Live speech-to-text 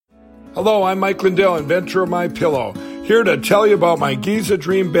Hello, I'm Mike Lindell, inventor of My Pillow, here to tell you about my Giza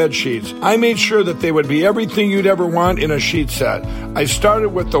Dream bed sheets. I made sure that they would be everything you'd ever want in a sheet set. I started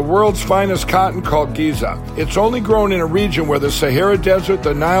with the world's finest cotton called Giza. It's only grown in a region where the Sahara Desert,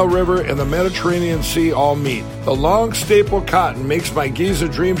 the Nile River, and the Mediterranean Sea all meet. The long staple cotton makes my Giza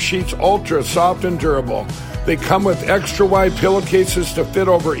Dream sheets ultra soft and durable. They come with extra wide pillowcases to fit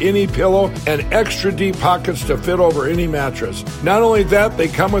over any pillow and extra deep pockets to fit over any mattress. Not only that, they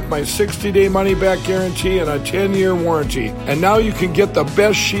come with my 60-day money-back guarantee and a 10-year warranty. And now you can get the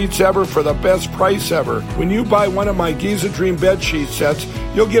best sheets ever for the best price ever. When you buy one of my Giza Dream bed sheet sets,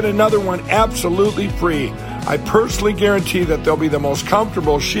 you'll get another one absolutely free. I personally guarantee that they'll be the most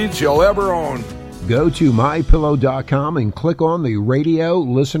comfortable sheets you'll ever own. Go to mypillow.com and click on the radio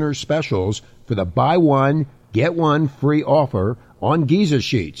listener specials for the buy one, get one free offer on Giza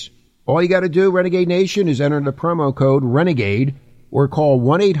sheets. All you got to do, Renegade Nation, is enter the promo code RENEGADE or call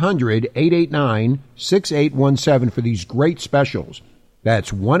 1-800-889-6817 for these great specials.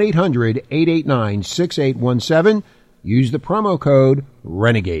 That's 1-800-889-6817. Use the promo code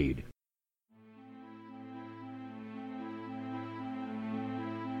RENEGADE.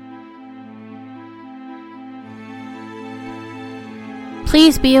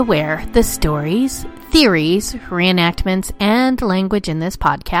 Please be aware the stories, theories, reenactments, and language in this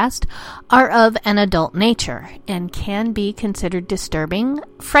podcast are of an adult nature and can be considered disturbing,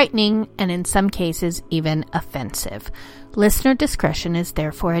 frightening, and in some cases even offensive. Listener discretion is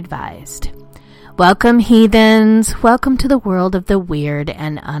therefore advised. Welcome, heathens. Welcome to the world of the weird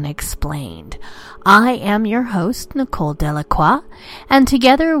and unexplained. I am your host, Nicole Delacroix, and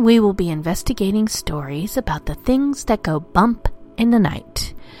together we will be investigating stories about the things that go bump in the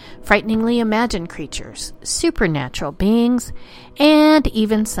night, frighteningly imagined creatures, supernatural beings, and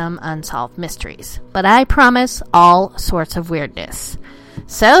even some unsolved mysteries. But I promise all sorts of weirdness.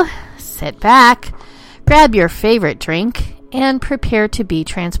 So, sit back, grab your favorite drink, and prepare to be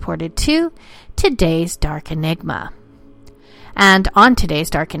transported to today's Dark Enigma. And on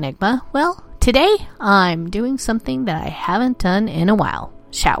today's Dark Enigma, well, today I'm doing something that I haven't done in a while.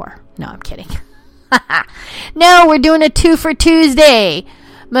 Shower. No, I'm kidding. No, we're doing a 2 for Tuesday.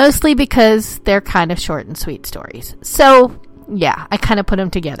 Mostly because they're kind of short and sweet stories. So, yeah, I kind of put them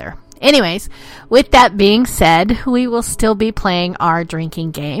together. Anyways, with that being said, we will still be playing our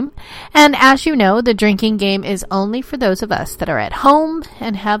drinking game. And as you know, the drinking game is only for those of us that are at home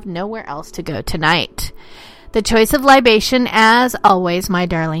and have nowhere else to go tonight. The choice of libation, as always, my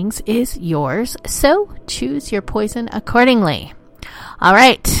darlings, is yours. So, choose your poison accordingly. All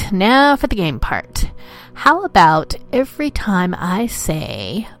right, now for the game part. How about every time I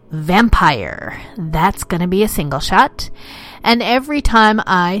say vampire, that's going to be a single shot. And every time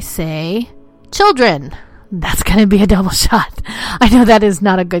I say children, that's going to be a double shot. I know that is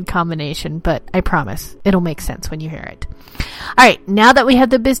not a good combination, but I promise it'll make sense when you hear it. All right, now that we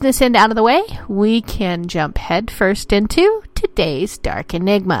have the business end out of the way, we can jump head first into today's Dark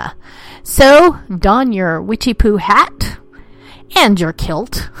Enigma. So, don your witchy-poo hat and your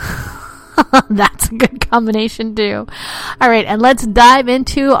kilt. That's a good combination too. All right, and let's dive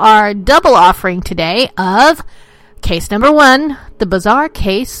into our double offering today of case number 1, the bizarre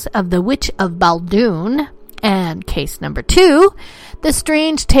case of the Witch of Baldoon, and case number 2, the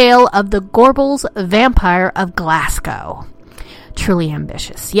strange tale of the Gorbal's vampire of Glasgow. Truly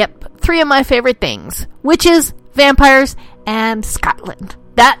ambitious. Yep, 3 of my favorite things: witches, vampires, and Scotland.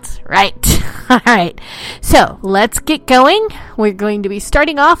 That's right. All right. So let's get going. We're going to be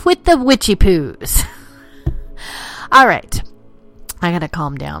starting off with the witchy-poos. All right. I got to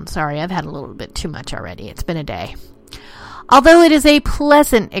calm down. Sorry, I've had a little bit too much already. It's been a day. Although it is a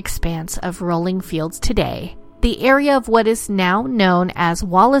pleasant expanse of rolling fields today, the area of what is now known as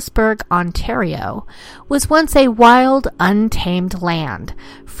Wallaceburg, Ontario, was once a wild, untamed land,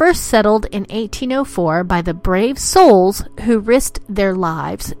 first settled in 1804 by the brave souls who risked their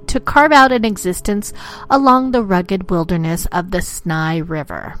lives to carve out an existence along the rugged wilderness of the Snye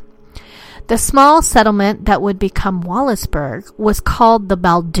River. The small settlement that would become Wallaceburg was called the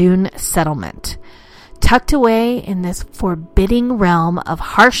Baldoon settlement. Tucked away in this forbidding realm of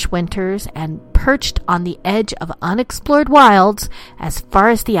harsh winters and perched on the edge of unexplored wilds as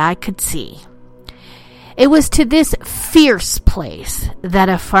far as the eye could see. It was to this fierce place that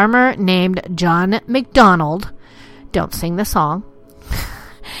a farmer named John McDonald, don't sing the song,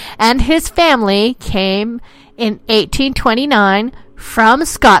 and his family came in 1829 from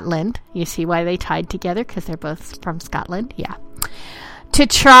Scotland. You see why they tied together? Because they're both from Scotland? Yeah. To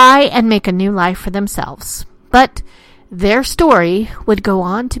try and make a new life for themselves. But their story would go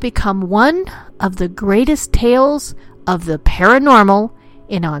on to become one of the greatest tales of the paranormal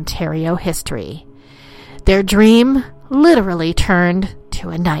in Ontario history. Their dream literally turned to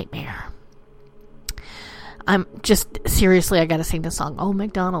a nightmare. Seriously, I gotta sing the song. Oh,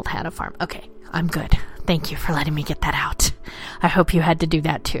 McDonald had a farm. Okay, I'm good. Thank you for letting me get that out. I hope you had to do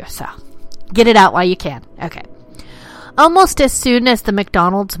that too, so get it out while you can. Okay. Almost as soon as the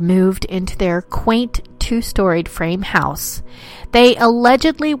McDonalds moved into their quaint two-storied frame house, they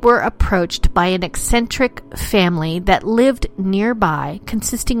allegedly were approached by an eccentric family that lived nearby,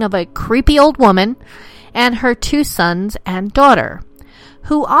 consisting of a creepy old woman and her 2 sons and daughter,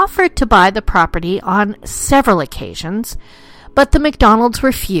 who offered to buy the property on several occasions, but the McDonalds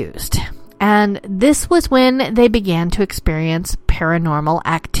refused, and this was when they began to experience paranormal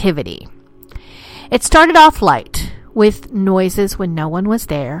activity. It started off light, with noises when no one was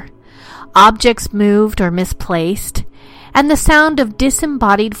there, objects moved or misplaced, and the sound of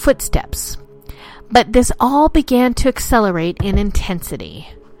disembodied footsteps. But this all began to accelerate in intensity.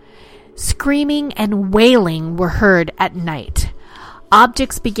 Screaming and wailing were heard at night.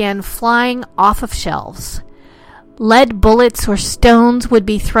 Objects began flying off of shelves. Lead bullets or stones would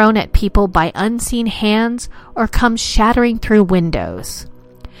be thrown at people by unseen hands or come shattering through windows.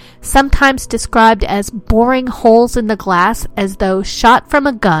 Sometimes described as boring holes in the glass as though shot from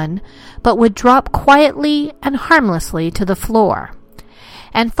a gun, but would drop quietly and harmlessly to the floor.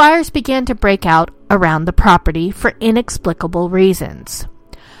 And fires began to break out around the property for inexplicable reasons.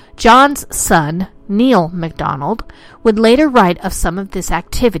 John's son, Neil McDonald, would later write of some of this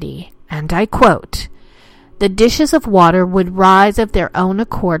activity, and I quote, "The dishes of water would rise of their own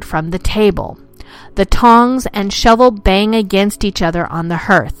accord from the table. The tongs and shovel bang against each other on the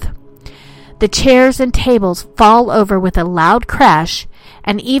hearth. The chairs and tables fall over with a loud crash,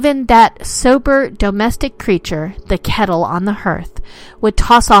 and even that sober domestic creature, the kettle on the hearth, would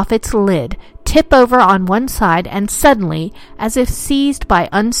toss off its lid, tip over on one side, and suddenly, as if seized by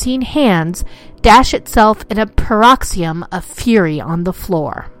unseen hands, dash itself in a paroxysm of fury on the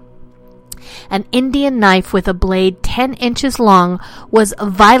floor. An Indian knife with a blade 10 inches long was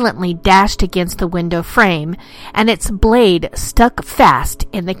violently dashed against the window frame, and its blade stuck fast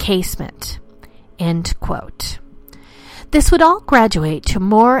in the casement." End quote. This would all graduate to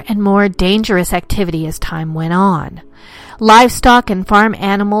more and more dangerous activity as time went on. Livestock and farm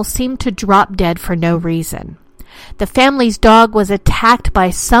animals seemed to drop dead for no reason. The family's dog was attacked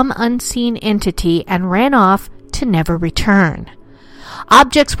by some unseen entity and ran off to never return.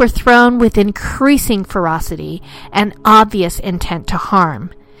 Objects were thrown with increasing ferocity and obvious intent to harm,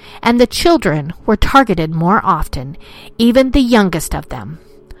 and the children were targeted more often, even the youngest of them.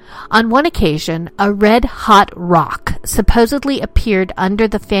 On one occasion, a red-hot rock supposedly appeared under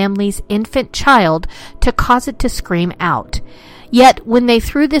the family's infant child to cause it to scream out. Yet, when they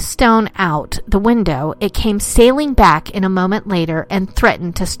threw this stone out the window, it came sailing back in a moment later and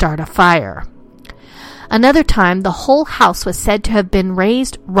threatened to start a fire. Another time, the whole house was said to have been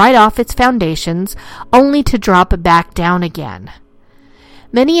raised right off its foundations, only to drop back down again.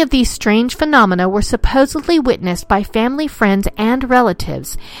 Many of these strange phenomena were supposedly witnessed by family, friends, and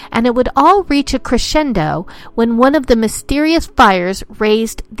relatives, and it would all reach a crescendo when one of the mysterious fires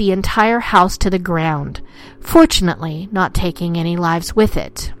razed the entire house to the ground, fortunately not taking any lives with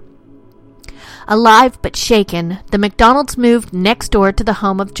it. Alive but shaken, the McDonalds moved next door to the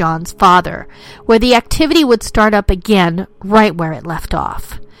home of John's father, where the activity would start up again right where it left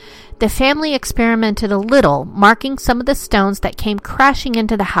off. The family experimented a little, marking some of the stones that came crashing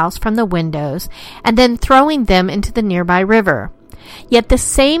into the house from the windows, and then throwing them into the nearby river. Yet the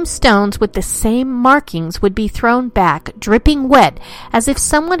same stones with the same markings would be thrown back, dripping wet, as if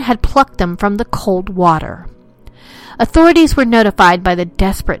someone had plucked them from the cold water. Authorities were notified by the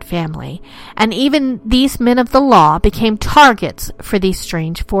desperate family, and even these men of the law became targets for these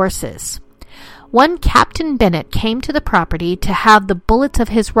strange forces. One Captain Bennett came to the property to have the bullets of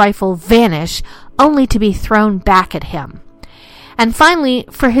his rifle vanish, only to be thrown back at him. And finally,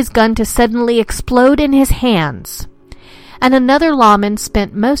 for his gun to suddenly explode in his hands. And another lawman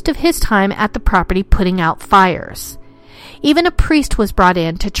spent most of his time at the property putting out fires. Even a priest was brought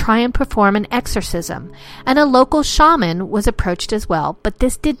in to try and perform an exorcism, and a local shaman was approached as well, but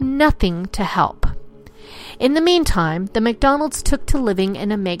this did nothing to help. In the meantime, the McDonalds took to living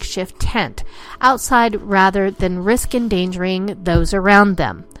in a makeshift tent, outside rather than risk endangering those around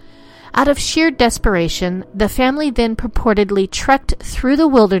them. Out of sheer desperation, the family then purportedly trekked through the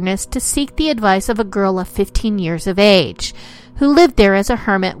wilderness to seek the advice of a girl of 15 years of age, who lived there as a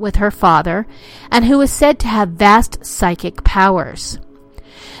hermit with her father, and who was said to have vast psychic powers.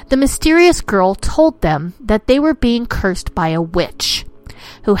 The mysterious girl told them that they were being cursed by a witch.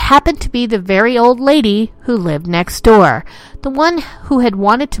 who happened to be the very old lady who lived next door, the one who had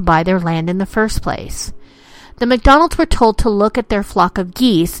wanted to buy their land in the first place. The McDonalds were told to look at their flock of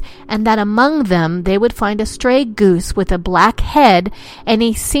geese, and that among them they would find a stray goose with a black head and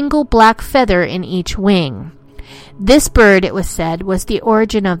a single black feather in each wing. This bird, it was said, was the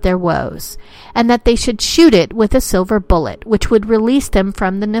origin of their woes, and that they should shoot it with a silver bullet, which would release them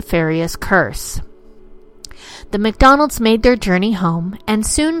from the nefarious curse. The McDonalds made their journey home, and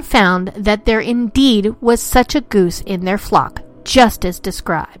soon found that there indeed was such a goose in their flock, just as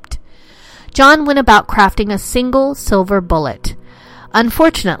described. John went about crafting a single silver bullet.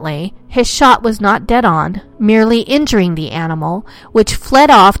 Unfortunately, his shot was not dead on, merely injuring the animal, which fled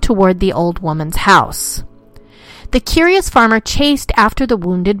off toward the old woman's house. The curious farmer chased after the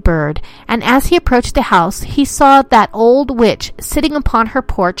wounded bird, and as he approached the house, he saw that old witch sitting upon her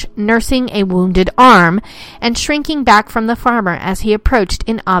porch nursing a wounded arm, and shrinking back from the farmer as he approached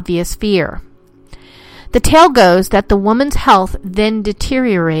in obvious fear. The tale goes that the woman's health then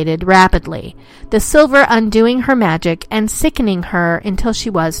deteriorated rapidly, the silver undoing her magic and sickening her until she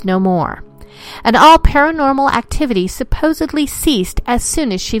was no more. And all paranormal activity supposedly ceased as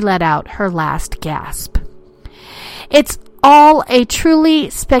soon as she let out her last gasp. It's all a truly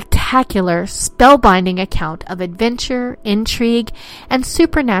spectacular, spellbinding account of adventure, intrigue, and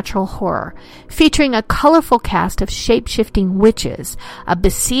supernatural horror, featuring a colorful cast of shape-shifting witches, a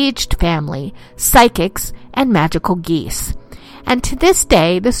besieged family, psychics, and magical geese. And to this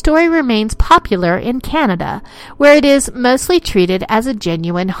day, the story remains popular in Canada, where it is mostly treated as a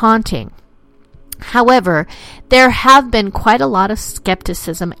genuine haunting. However, there have been quite a lot of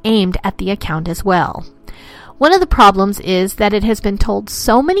skepticism aimed at the account as well. One of the problems is that it has been told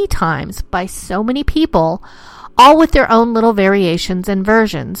so many times by so many people, all with their own little variations and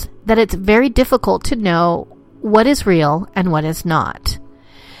versions, that it's very difficult to know what is real and what is not.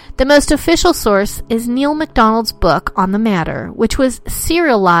 The most official source is Neil MacDonald's book on the matter, which was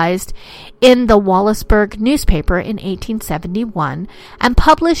serialized in the Wallaceburg newspaper in 1871 and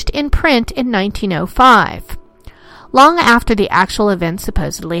published in print in 1905, long after the actual event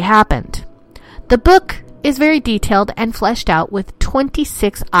supposedly happened. The book is very detailed and fleshed out with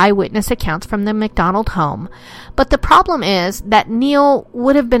 26 eyewitness accounts from the McDonald home, but the problem is that Neil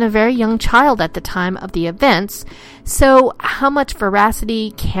would have been a very young child at the time of the events, so how much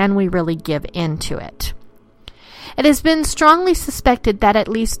veracity can we really give into it? It has been strongly suspected that at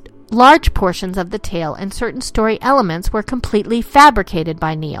least large portions of the tale and certain story elements were completely fabricated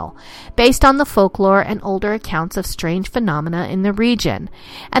by Neil, based on the folklore and older accounts of strange phenomena in the region,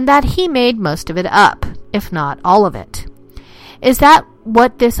 and that he made most of it up, if not all of it. Is that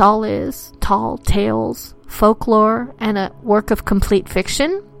what this all is? Tall tales, folklore, and a work of complete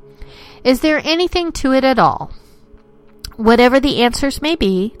fiction? Is there anything to it at all? Whatever the answers may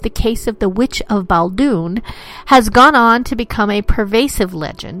be, the case of the Witch of Baldoon has gone on to become a pervasive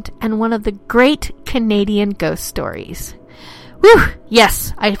legend and one of the great Canadian ghost stories. Whew!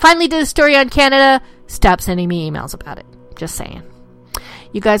 Yes, I finally did a story on Canada. Stop sending me emails about it. Just saying.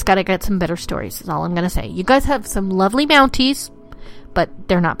 You guys gotta get some better stories, is all I'm gonna say. You guys have some lovely Mounties, but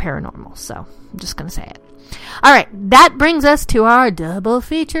they're not paranormal, so I'm just gonna say it. Alright, that brings us to our double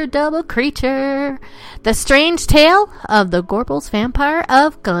feature, double creature. The Strange Tale of the Gorbal's Vampire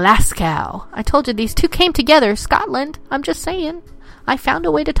of Glasgow. I told you these two came together. Scotland, I'm just saying. I found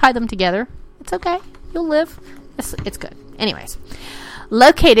a way to tie them together. It's okay. You'll live. It's good. Anyways.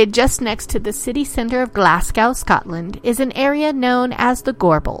 Located just next to the city centre of Glasgow, Scotland, is an area known as the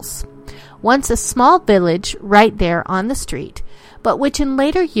Gorbals. Once a small village right there on the street, but which in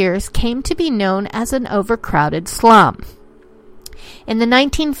later years came to be known as an overcrowded slum. In the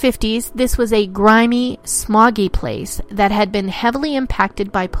 1950s, this was a grimy, smoggy place that had been heavily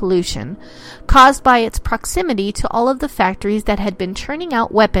impacted by pollution, caused by its proximity to all of the factories that had been churning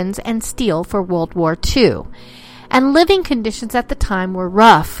out weapons and steel for World War II. And living conditions at the time were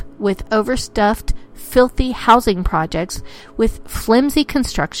rough, with overstuffed, filthy housing projects with flimsy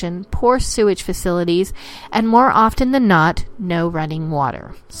construction, poor sewage facilities, and more often than not, no running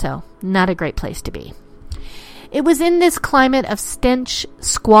water. So, not a great place to be. It was in this climate of stench,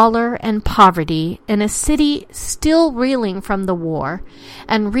 squalor, and poverty, in a city still reeling from the war,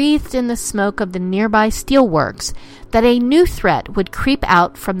 and wreathed in the smoke of the nearby steelworks, that a new threat would creep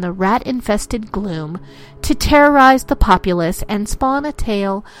out from the rat-infested gloom to terrorize the populace and spawn a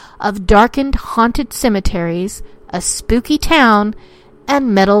tale of darkened, haunted cemeteries, a spooky town,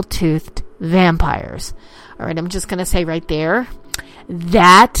 and metal-toothed vampires. All right, I'm just going to say right there,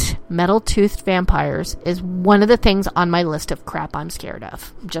 that metal-toothed vampires is one of the things on my list of crap I'm scared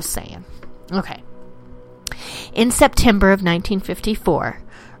of. Just saying. Okay. In September of 1954,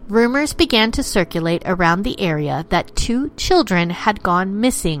 rumors began to circulate around the area that 2 children had gone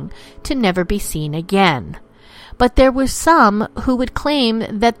missing to never be seen again. But there were some who would claim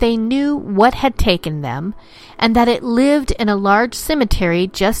that they knew what had taken them, and that it lived in a large cemetery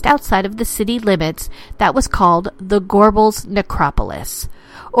just outside of the city limits that was called the Gorbal's Necropolis,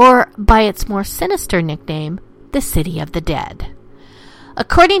 or by its more sinister nickname, the City of the Dead.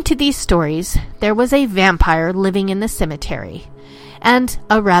 According to these stories, there was a vampire living in the cemetery, and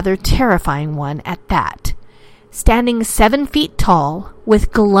a rather terrifying one at that, standing 7 feet tall,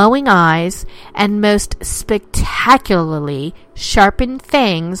 with glowing eyes and most spectacularly sharpened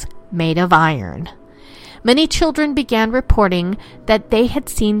fangs made of iron. Many children began reporting that they had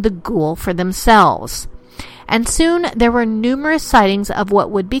seen the ghoul for themselves, and soon there were numerous sightings of what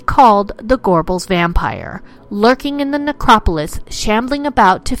would be called the Gorbal's vampire, lurking in the necropolis, shambling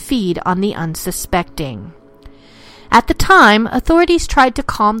about to feed on the unsuspecting. At the time, authorities tried to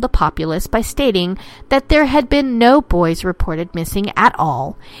calm the populace by stating that there had been no boys reported missing at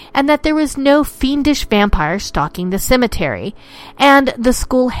all, and that there was no fiendish vampire stalking the cemetery, and the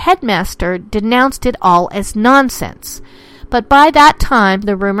school headmaster denounced it all as nonsense. But by that time,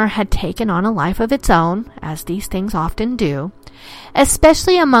 the rumor had taken on a life of its own, as these things often do,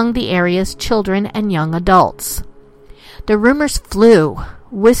 especially among the area's children and young adults. The rumors flew,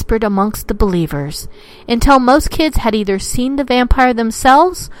 whispered amongst the believers, until most kids had either seen the vampire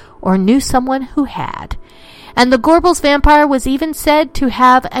themselves or knew someone who had. And the Gorbal's vampire was even said to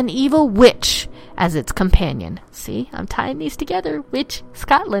have an evil witch as its companion. See, I'm tying these together. Witch,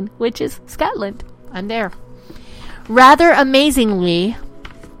 Scotland. Witches, Scotland. I'm there. Rather amazingly,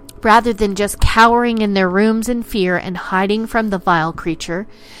 rather than just cowering in their rooms in fear and hiding from the vile creature,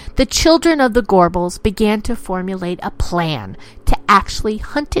 the children of the Gorbals began to formulate a plan to actually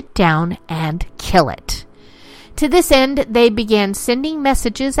hunt it down and kill it. To this end, they began sending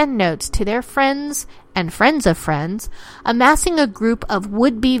messages and notes to their friends and friends of friends, amassing a group of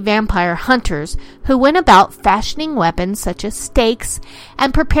would-be vampire hunters who went about fashioning weapons such as stakes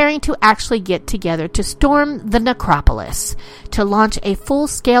and preparing to actually get together to storm the necropolis, to launch a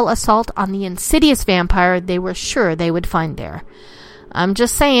full-scale assault on the insidious vampire they were sure they would find there. I'm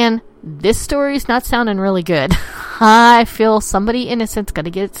just saying, this story's not sounding really good. I feel somebody innocent's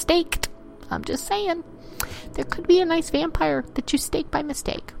gonna get staked. I'm just saying. There could be a nice vampire that you stake by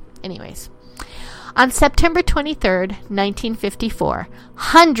mistake. Anyways. On September 23rd, 1954,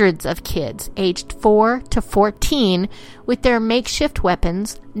 hundreds of kids aged 4 to 14 with their makeshift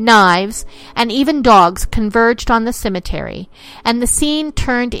weapons, knives, and even dogs converged on the cemetery, and the scene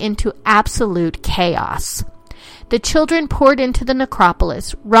turned into absolute chaos. The children poured into the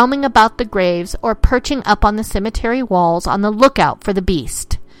necropolis, roaming about the graves or perching up on the cemetery walls on the lookout for the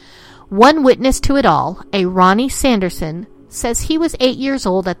beast. One witness to it all, a Ronnie Sanderson, says he was 8 years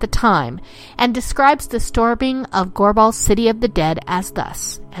old at the time and describes the storming of Gorbal's City of the Dead as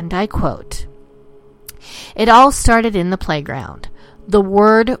thus, and I quote, "It all started in the playground. The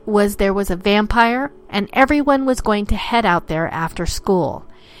word was there was a vampire and everyone was going to head out there after school.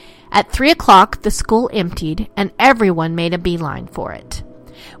 At 3 o'clock, the school emptied and everyone made a beeline for it.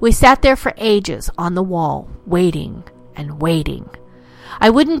 We sat there for ages on the wall, waiting and waiting. I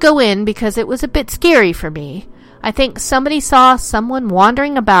wouldn't go in because it was a bit scary for me. I think somebody saw someone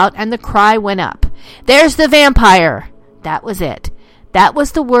wandering about and the cry went up, 'There's the vampire!' That was it. That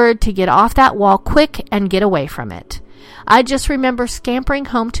was the word to get off that wall quick and get away from it. I just remember scampering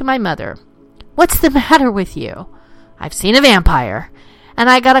home to my mother. 'What's the matter with you?' 'I've seen a vampire.' And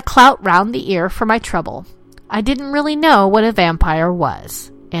I got a clout round the ear for my trouble. I didn't really know what a vampire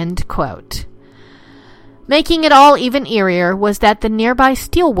was." End quote. Making it all even eerier was that the nearby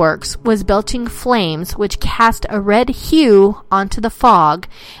steelworks was belching flames which cast a red hue onto the fog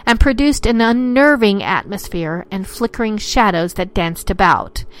and produced an unnerving atmosphere and flickering shadows that danced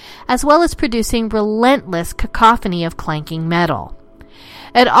about, as well as producing relentless cacophony of clanking metal.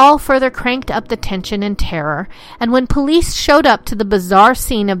 It all further cranked up the tension and terror, and when police showed up to the bizarre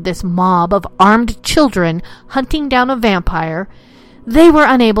scene of this mob of armed children hunting down a vampire, they were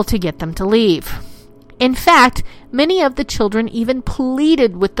unable to get them to leave. In fact, many of the children even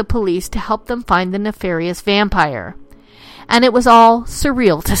pleaded with the police to help them find the nefarious vampire. And it was all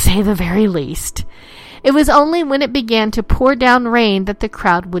surreal, to say the very least. It was only when it began to pour down rain that the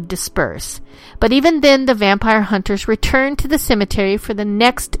crowd would disperse. But even then, the vampire hunters returned to the cemetery for the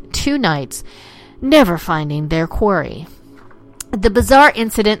next 2 nights, never finding their quarry. The bizarre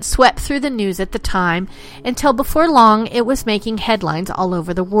incident swept through the news at the time, until before long it was making headlines all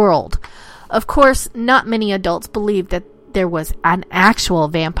over the world. Of course, not many adults believed that there was an actual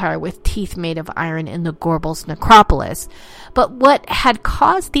vampire with teeth made of iron in the Gorbal's necropolis, but what had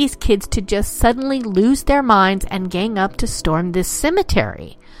caused these kids to just suddenly lose their minds and gang up to storm this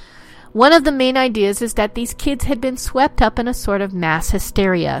cemetery. One of the main ideas is that these kids had been swept up in a sort of mass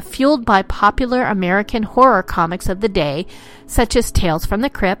hysteria, fueled by popular American horror comics of the day, such as Tales from the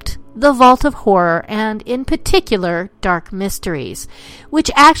Crypt, The Vault of Horror, and, in particular, Dark Mysteries, which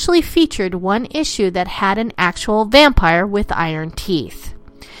actually featured one issue that had an actual vampire with iron teeth.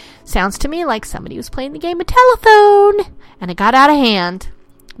 Sounds to me like somebody was playing the game of telephone, and it got out of hand.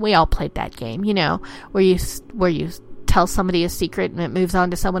 We all played that game, where you tell somebody a secret and it moves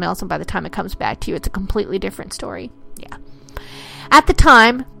on to someone else, and by the time it comes back to you, it's a completely different story. Yeah. At the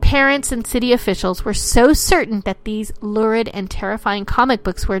time, parents and city officials were so certain that these lurid and terrifying comic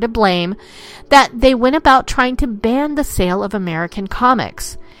books were to blame that they went about trying to ban the sale of American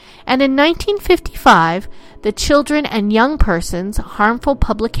comics. And in 1955, the Children and Young Persons Harmful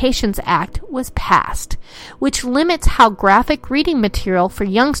Publications Act was passed, which limits how graphic reading material for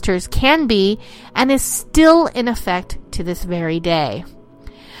youngsters can be and is still in effect to this very day.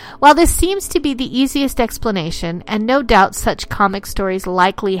 While this seems to be the easiest explanation, and no doubt such comic stories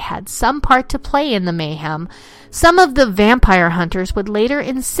likely had some part to play in the mayhem, some of the vampire hunters would later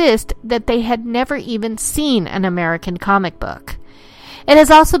insist that they had never even seen an American comic book. It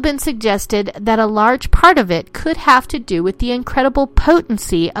has also been suggested that a large part of it could have to do with the incredible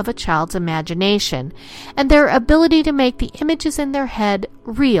potency of a child's imagination and their ability to make the images in their head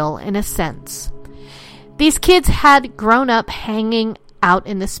real in a sense. These kids had grown up hanging out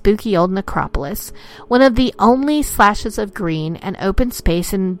in the spooky old necropolis, one of the only slashes of green and open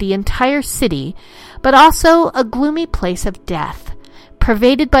space in the entire city, but also a gloomy place of death,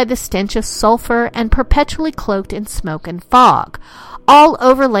 pervaded by the stench of sulfur and perpetually cloaked in smoke and fog, all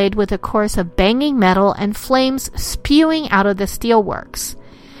overlaid with a chorus of banging metal and flames spewing out of the steelworks.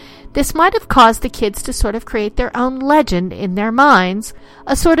 This might have caused the kids to sort of create their own legend in their minds,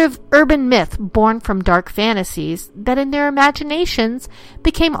 a sort of urban myth born from dark fantasies that in their imaginations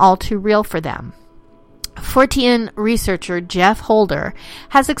became all too real for them. Fortean researcher Jeff Holder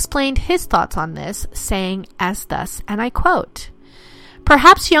has explained his thoughts on this, saying as thus, and I quote,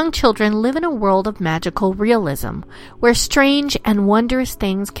 "Perhaps young children live in a world of magical realism, where strange and wondrous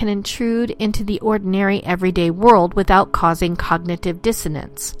things can intrude into the ordinary everyday world without causing cognitive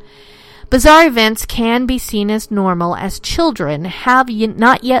dissonance. Bizarre events can be seen as normal as children have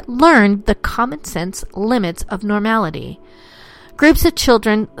not yet learned the common sense limits of normality. Groups of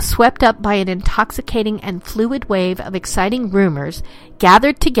children, swept up by an intoxicating and fluid wave of exciting rumors,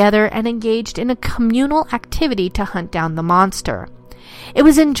 gathered together and engaged in a communal activity to hunt down the monster. It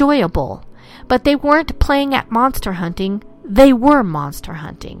was enjoyable, but they weren't playing at monster hunting, they were monster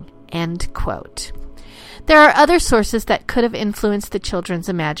hunting." End quote. There are other sources that could have influenced the children's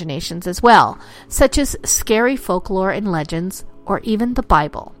imaginations as well, such as scary folklore and legends, or even the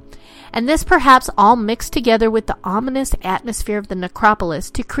Bible. And this perhaps all mixed together with the ominous atmosphere of the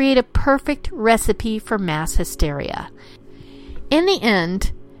necropolis to create a perfect recipe for mass hysteria. In the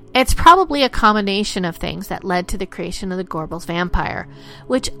end, it's probably a combination of things that led to the creation of the Gorbal's vampire,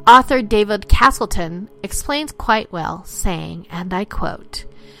 which author David Castleton explains quite well, saying, and I quote,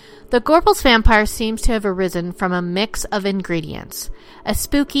 "The Gorbal's vampire seems to have arisen from a mix of ingredients: a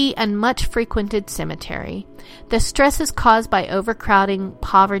spooky and much frequented cemetery, the stresses caused by overcrowding,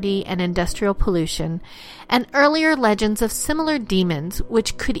 poverty, and industrial pollution, and earlier legends of similar demons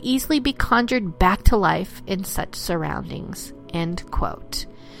which could easily be conjured back to life in such surroundings." End quote.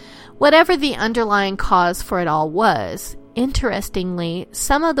 Whatever the underlying cause for it all was, interestingly,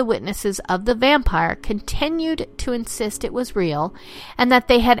 some of the witnesses of the vampire continued to insist it was real and that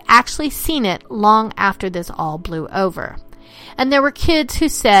they had actually seen it long after this all blew over. And there were kids who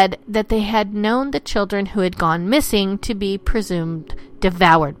said that they had known the children who had gone missing to be presumed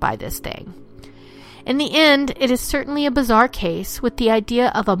devoured by this thing. In the end, it is certainly a bizarre case, with the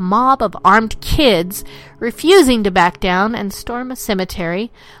idea of a mob of armed kids refusing to back down and storm a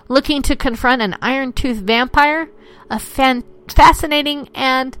cemetery, looking to confront an iron-toothed vampire, a fascinating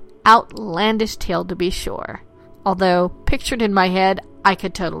and outlandish tale to be sure. Although, pictured in my head, I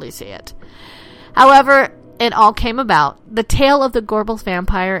could totally see it. However, it all came about. The tale of the Gorbal's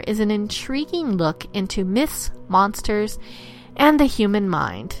vampire is an intriguing look into myths, monsters, and the human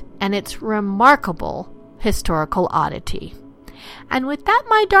mind, and its remarkable historical oddity. And with that,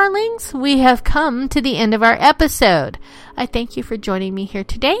 my darlings, we have come to the end of our episode. I thank you for joining me here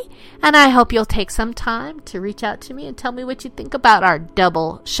today, and I hope you'll take some time to reach out to me and tell me what you think about our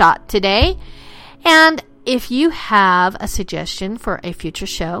double shot today. And if you have a suggestion for a future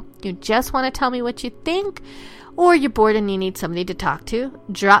show, you just want to tell me what you think, or you're bored and you need somebody to talk to,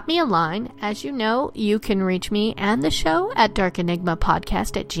 drop me a line. As you know, you can reach me and the show at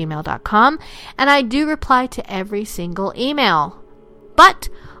darkenigmapodcast@gmail.com, and I do reply to every single email. But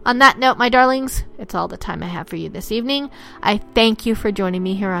on that note, my darlings, it's all the time I have for you this evening. I thank you for joining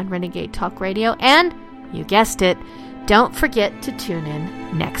me here on Renegade Talk Radio, and you guessed it, don't forget to tune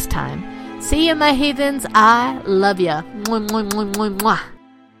in next time. See you, my heathens. I love ya. Mwah, mwah, mwah, mwah, mwah.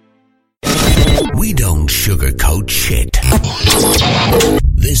 We don't sugarcoat shit.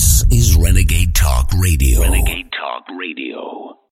 This is Renegade Talk Radio. Renegade Talk Radio.